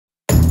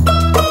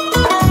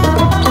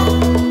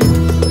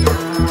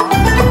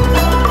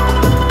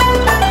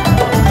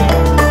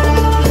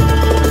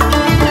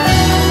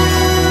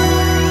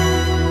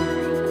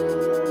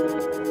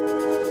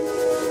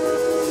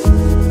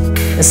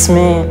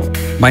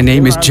My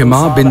name is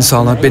Jama bin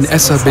Salah bin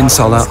Essa bin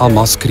Salah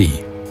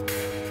Al-Maskari.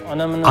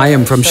 I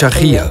am from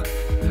Sharqiya,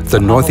 the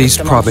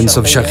northeast province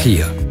of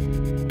Sharqiya.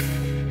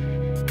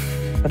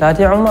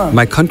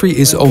 My country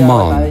is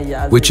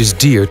Oman, which is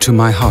dear to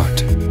my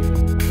heart.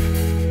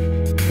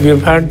 We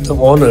have had the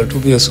honor to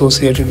be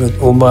associated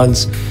with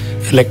Oman's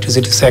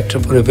electricity sector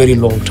for a very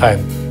long time.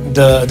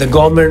 The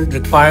government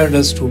required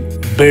us to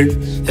build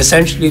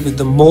essentially with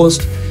the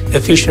most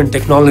efficient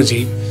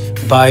technology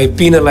by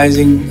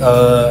penalizing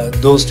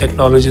those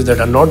technologies that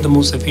are not the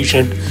most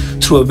efficient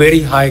through a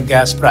very high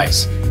gas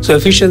price. So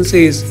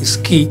efficiency is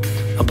key,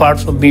 apart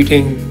from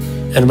meeting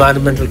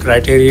environmental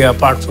criteria,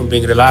 apart from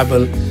being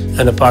reliable,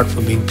 and apart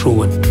from being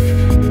proven.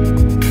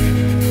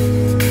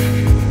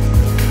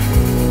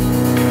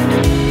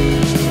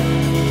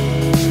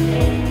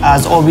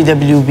 As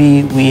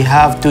OBWB, we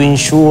have to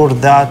ensure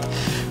that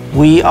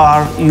we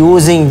are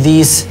using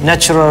these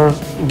natural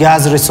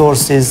gas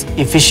resources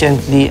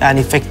efficiently and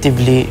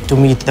effectively to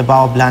meet the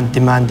power plant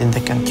demand in the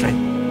country.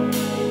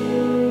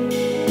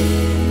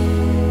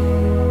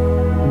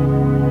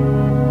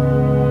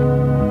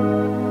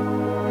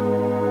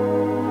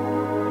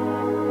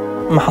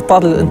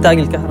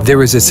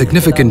 There is a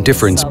significant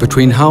difference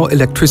between how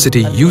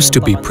electricity used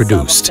to be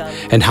produced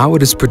and how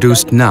it is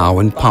produced now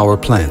in power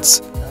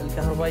plants.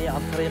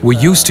 We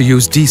used to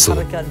use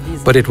diesel,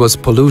 but it was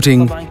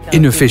polluting,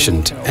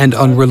 inefficient, and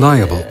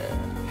unreliable.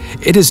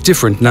 It is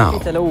different now.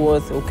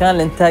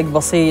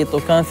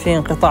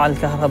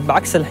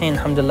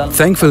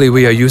 Thankfully,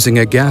 we are using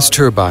a gas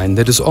turbine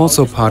that is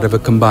also part of a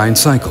combined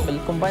cycle,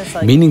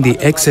 meaning the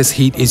excess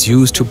heat is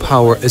used to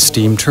power a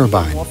steam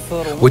turbine,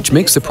 which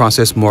makes the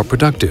process more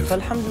productive.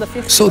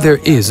 So there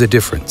is a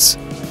difference.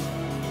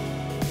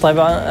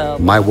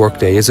 My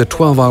workday is a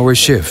 12-hour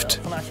shift.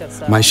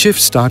 My shift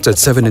starts at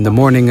 7 in the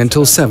morning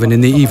until 7 in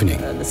the evening.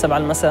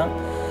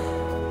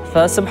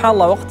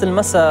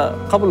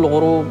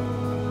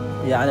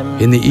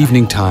 In the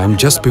evening time,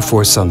 just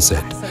before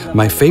sunset,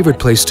 my favorite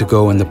place to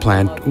go in the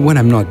plant when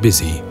I'm not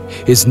busy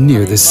is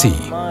near the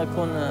sea.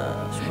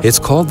 It's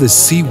called the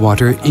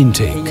seawater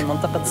intake.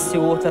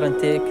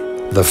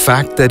 The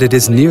fact that it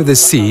is near the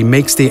sea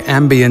makes the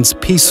ambience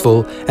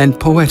peaceful and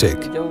poetic.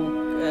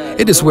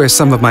 It is where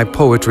some of my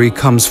poetry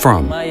comes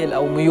from.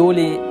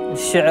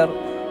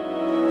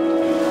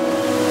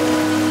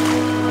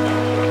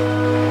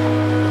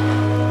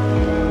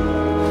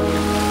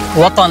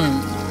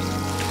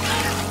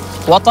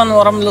 وطن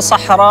ورمل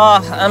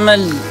صحراه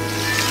أمل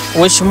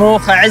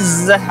وشموخ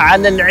عزه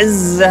على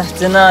العزة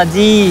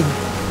تناديه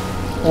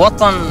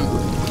وطن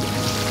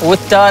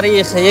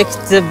والتاريخ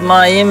يكتب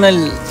ما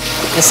يمل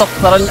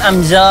يسطر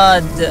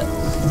الأمجاد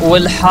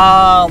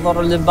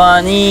والحاضر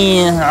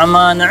لبانيه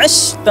عمان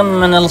عشق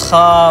من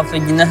الخافق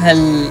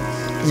نهل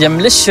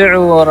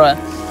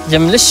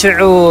جمل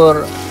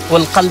الشعور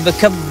والقلب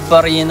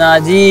كبر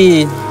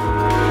يناديه.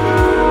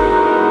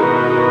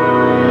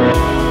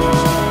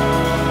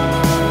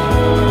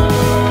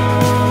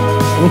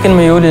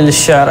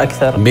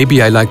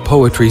 Maybe I like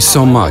poetry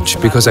so much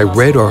because I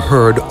read or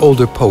heard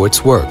older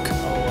poets' work.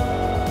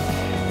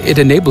 It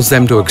enables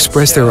them to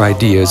express their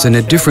ideas in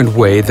a different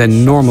way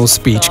than normal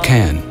speech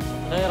can.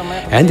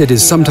 And it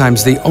is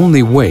sometimes the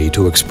only way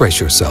to express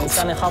yourself.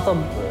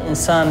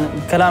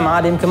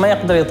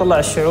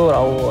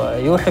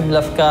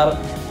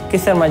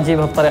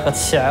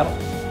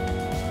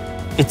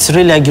 It's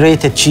really a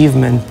great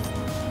achievement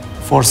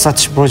for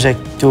such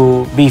project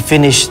to be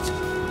finished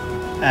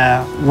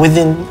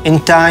in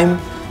time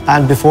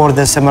and before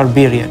the summer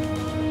period.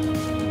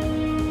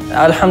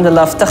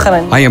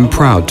 I am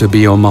proud to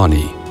be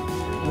Omani.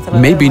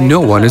 Maybe no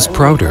one is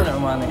prouder.